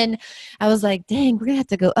 And then I was like, dang, we're going to have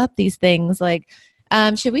to go up these things. Like,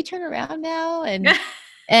 should we turn around now? And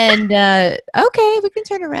okay, we can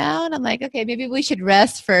turn around. I'm like, okay, maybe we should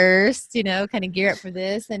rest first, kind of gear up for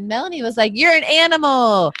this. And Melanie was like, you're an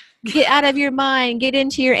animal. Get out of your mind. Get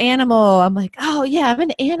into your animal. I'm like, oh yeah, I'm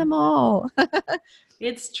an animal.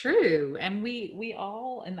 it's true. And we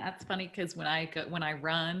all, and that's funny because when I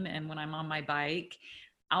run and when I'm on my bike,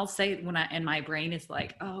 I'll say and my brain is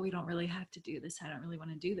like, oh, we don't really have to do this. I don't really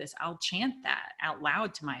want to do this. I'll chant that out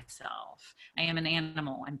loud to myself. I am an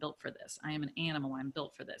animal. I'm built for this. I am an animal. I'm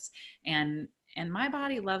built for this. And my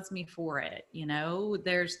body loves me for it.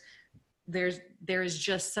 There is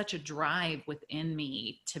just such a drive within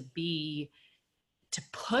me to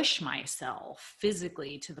push myself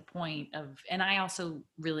physically to the point of, and I also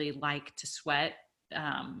really like to sweat.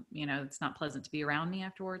 It's not pleasant to be around me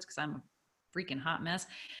afterwards because I'm a freaking hot mess,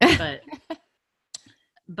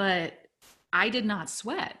 but I did not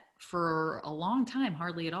sweat for a long time,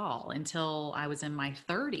 hardly at all, until I was in my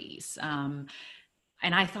 30s. And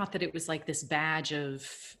I thought that it was like this badge of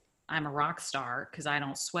I'm a rock star because I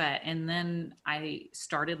don't sweat. And then I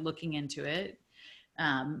started looking into it,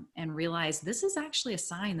 and realized this is actually a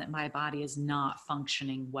sign that my body is not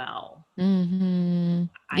functioning well. Hmm.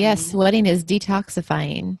 I Yes, sweating is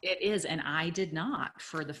detoxifying. It is. And I did not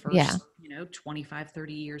for the Yeah. first, 25,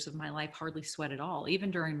 30 years of my life, hardly sweat at all, even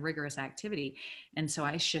during rigorous activity. And so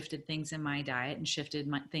I shifted things in my diet and shifted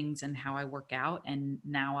my things in how I work out. And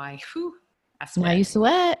now I Now sweat. you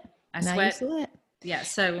sweat. I Now you sweat. sweat. Yeah.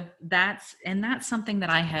 So that's something that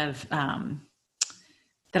I have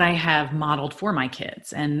modeled for my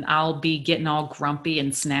kids. And I'll be getting all grumpy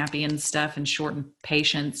and snappy and stuff and short in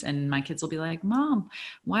patience. And my kids will be like, Mom,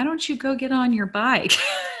 why don't you go get on your bike?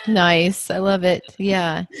 Nice. I love it.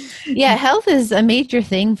 Yeah. Yeah. Health is a major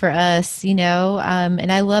thing for us, and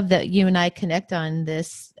I love that you and I connect on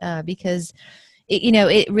this because,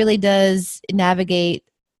 it really does navigate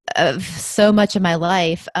so much of my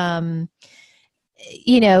life.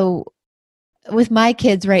 You know, with my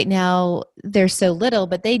kids right now, they're so little,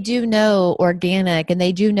 but they do know organic and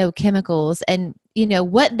they do know chemicals. And,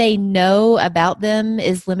 what they know about them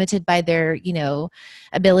is limited by their,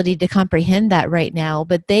 ability to comprehend that right now.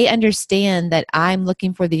 But they understand that I'm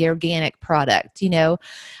looking for the organic product,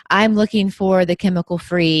 I'm looking for the chemical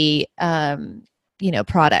free,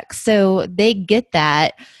 products. So they get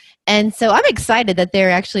that. And so I'm excited that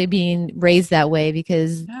they're actually being raised that way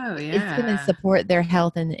because Oh, it's going to yeah. support their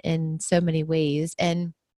health in so many ways.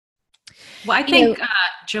 And, Well, I you know, think,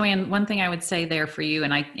 Joanne, one thing I would say there for you,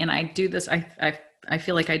 and I do this, I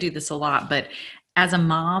feel like I do this a lot, but as a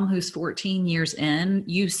mom who's 14 years in,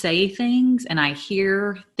 you say things and I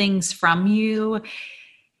hear things from you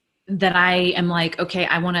that I am like, okay,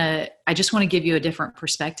 I just want to give you a different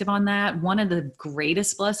perspective on that. One of the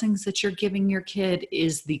greatest blessings that you're giving your kid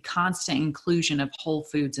is the constant inclusion of whole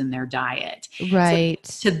foods in their diet. So Right.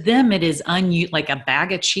 to them, it is like a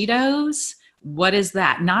bag of Cheetos. What is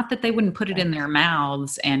that? Not that they wouldn't put it in their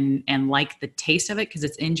mouths and like the taste of it because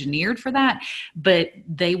it's engineered for that, but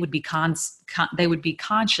they would be they would be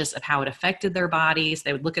conscious of how it affected their bodies.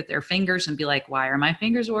 They would look at their fingers and be like, "Why are my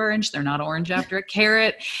fingers orange? They're not orange after a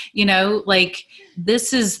carrot." Like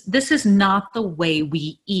this is not the way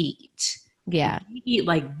we eat. Yeah. We eat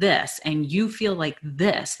like this and you feel like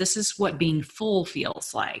this. This is what being full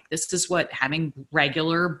feels like. This is what having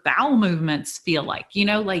regular bowel movements feel like.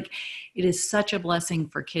 Like it is such a blessing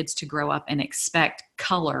for kids to grow up and expect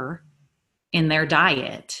color in their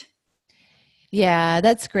diet. Yeah,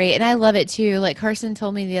 that's great. And I love it too. Like Carson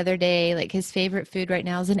told me the other day, like his favorite food right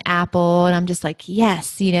now is an apple. And I'm just like,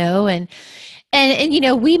 yes,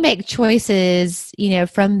 and we make choices,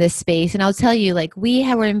 from this space. And I'll tell you, like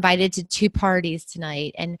were invited to 2 parties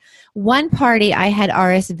tonight. And one party I had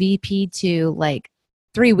RSVP to like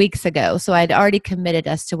 3 weeks ago. So I'd already committed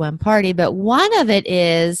us to one party. But one of it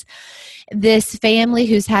is this family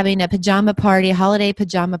who's having a pajama party, a holiday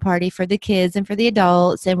pajama party for the kids and for the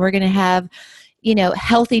adults. And we're going to have,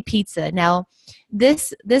 healthy pizza. Now,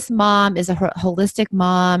 this mom is a holistic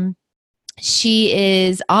mom. She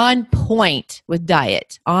is on point with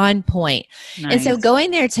diet, on point. Nice. And so going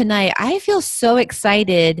there tonight, I feel so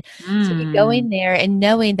excited to be going there and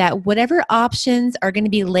knowing that whatever options are going to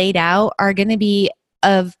be laid out are going to be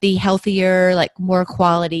of the healthier, like more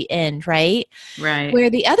quality end, right? Right. Where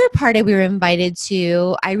the other party we were invited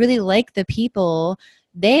to, I really like the people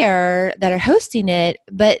there that are hosting it,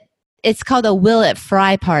 but it's called a Will It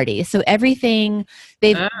Fry party. So everything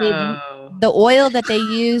they've the oil that they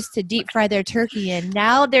use to deep fry their turkey in,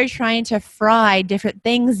 now they're trying to fry different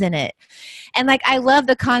things in it. And like, I love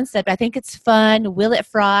the concept. I think it's fun. Will it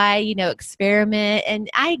fry, experiment. And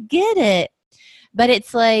I get it. But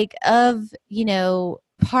it's like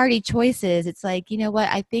party choices. It's like, you know what?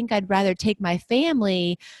 I think I'd rather take my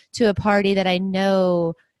family to a party that I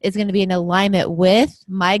know is going to be in alignment with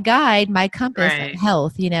my guide, my compass of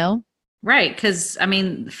health, Right. Because,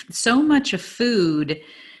 so much of food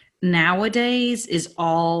nowadays is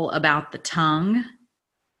all about the tongue.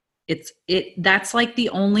 That's like the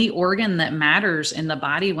only organ that matters in the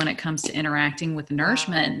body when it comes to interacting with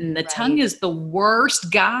nourishment. And the tongue is the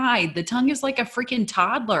worst guide. The tongue is like a freaking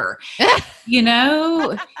toddler.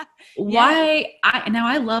 Why?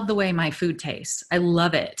 I love the way my food tastes. I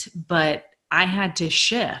love it, but I had to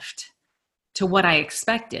shift to what I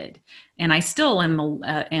expected. And I still am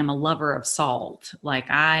a lover of salt. Like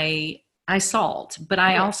I salt, but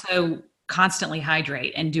I also constantly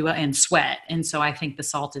hydrate and sweat. And so I think the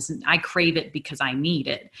salt I crave it because I need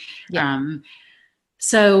it. Yeah.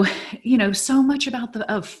 So much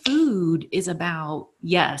of food is about,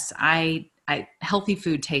 yes, healthy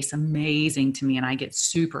food tastes amazing to me. And I get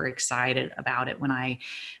super excited about it when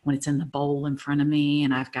it's in the bowl in front of me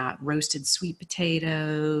and I've got roasted sweet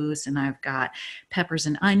potatoes and I've got peppers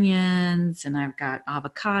and onions and I've got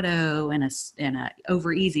avocado and a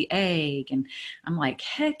over easy egg. And I'm like,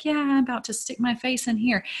 heck yeah, I'm about to stick my face in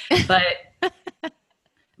here.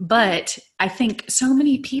 But I think so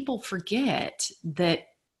many people forget that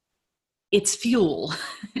it's fuel.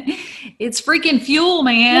 It's freaking fuel,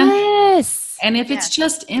 man. Yes. And if it's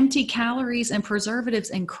just empty calories and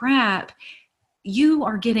preservatives and crap, you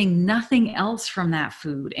are getting nothing else from that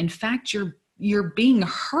food. In fact, you're being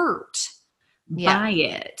hurt by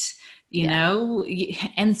it, you know?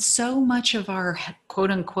 And so much of our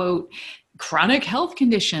quote unquote chronic health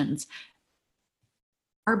conditions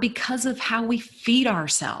are because of how we feed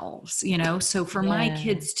ourselves, so for my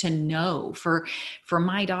kids to know, for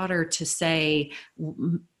my daughter to say,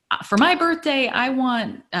 for my birthday,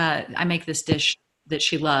 I make this dish that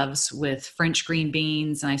she loves with French green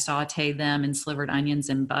beans and I saute them and slivered onions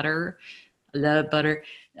and butter. I love butter.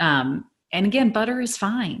 And again, butter is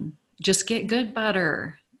fine. Just get good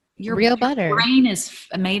butter. Real butter. Your brain is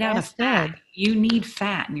made out of fat. You need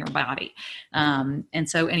fat in your body. And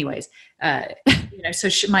so anyways,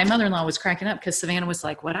 my mother-in-law was cracking up because Savannah was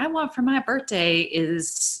like, what I want for my birthday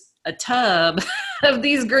is a tub of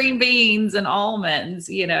these green beans and almonds,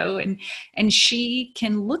 and she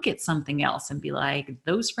can look at something else and be like,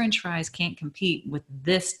 those French fries can't compete with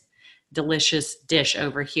this delicious dish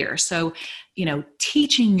over here. So,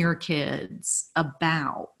 teaching your kids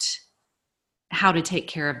about how to take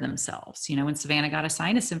care of themselves. You know, when Savannah got a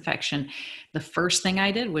sinus infection, the first thing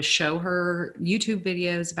I did was show her YouTube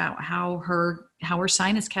videos about how her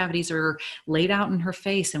sinus cavities are laid out in her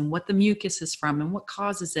face and what the mucus is from and what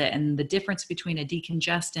causes it and the difference between a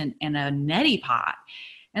decongestant and a neti pot.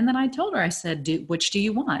 And then I told her, I said, which do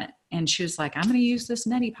you want? And she was like, I'm going to use this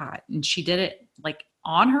neti pot. And she did it like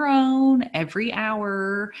on her own every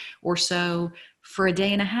hour or so for a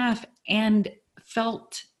day and a half and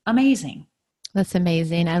felt amazing. That's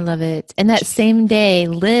amazing. I love it. And that same day,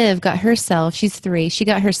 Liv got herself, she's 3, she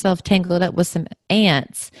got herself tangled up with some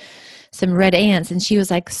ants, some red ants. And she was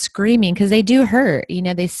like screaming because they do hurt, you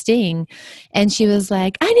know, they sting. And she was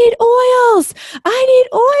like, I need oils. I need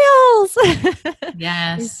oils.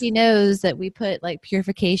 Yes. And she knows that we put like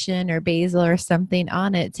purification or basil or something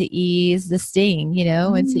on it to ease the sting, you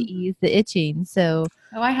know, and to ease the itching. So,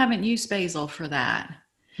 oh, I haven't used basil for that.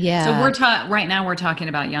 yeah. So right now we're talking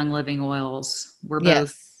about Young Living oils. We're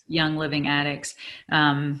both Young Living addicts,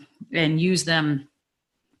 and use them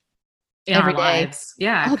in every our day. lives.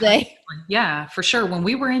 Yeah. All day. Yeah, for sure. When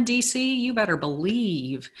we were in DC, you better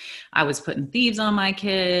believe I was putting thieves on my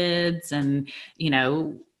kids, and you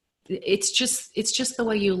know, it's just the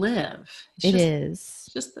way you live. It's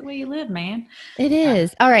just the way you live, man. It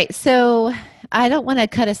is. All right. So I don't want to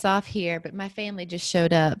cut us off here, but my family just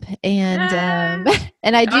showed up and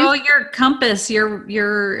and I do. Oh, your compass, your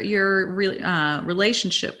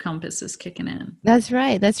relationship compass is kicking in. That's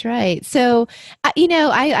right. That's right. So, you know,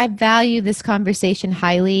 I value this conversation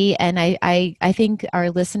highly, and I think our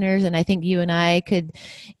listeners and I think you and I could,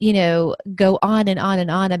 you know, go on and on and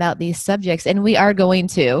on about these subjects, and we are going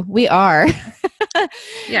to. We are.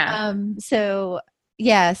 Yeah.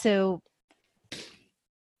 So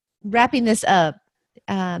wrapping this up,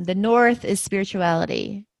 the North is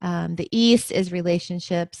spirituality. The East is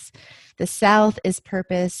relationships. The South is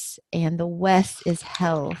purpose, and the West is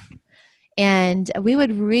health. And we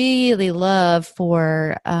would really love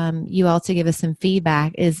for you all to give us some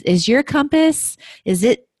feedback. Is your compass, is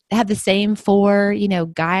it have the same 4, you know,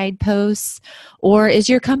 guideposts, or is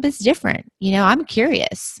your compass different? You know, I'm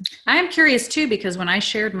curious. I'm curious too, because when I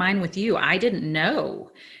shared mine with you, I didn't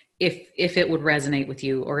know if it would resonate with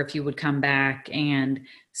you, or if you would come back and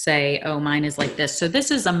say, oh, mine is like this. So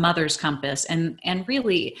this is a mother's compass, and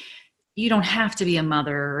really, you don't have to be a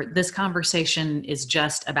mother. This conversation is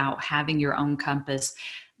just about having your own compass.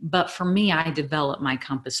 But for me, I developed my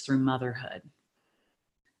compass through motherhood.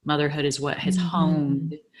 Motherhood is what has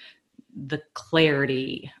honed the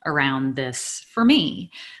clarity around this for me.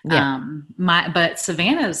 Yeah. But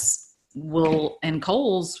Savannah's and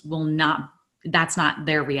Cole's will not, that's not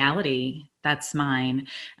their reality. That's mine.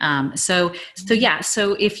 So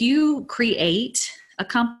if you create a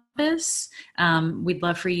compass, we'd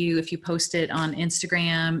love for you, if you post it on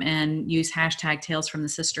Instagram and use hashtag Tales from the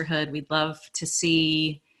Sisterhood, we'd love to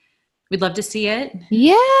see it.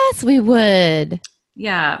 Yes, we would.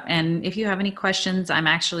 Yeah. And if you have any questions, I'm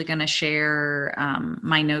actually going to share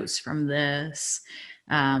my notes from this.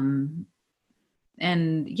 I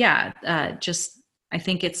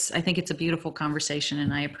think it's a beautiful conversation,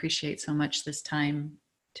 and I appreciate so much this time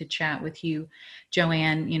to chat with you,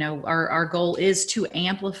 Joanne. You know, our goal is to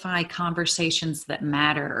amplify conversations that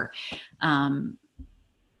matter. And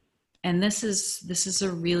this is a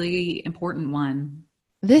really important one.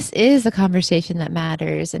 This is a conversation that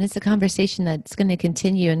matters, and it's a conversation that's going to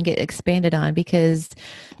continue and get expanded on, because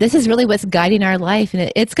this is really what's guiding our life,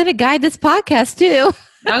 and it's going to guide this podcast too.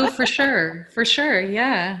 Oh, for sure. For sure.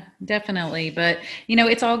 Yeah, definitely. But, you know,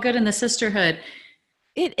 it's all good in the sisterhood.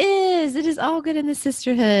 It is. It is all good in the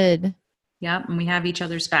sisterhood. Yep. And we have each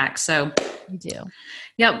other's back. So we do.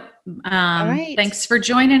 Yep. All right. Thanks for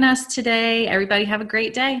joining us today. Everybody have a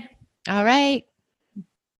great day. All right.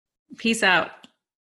 Peace out.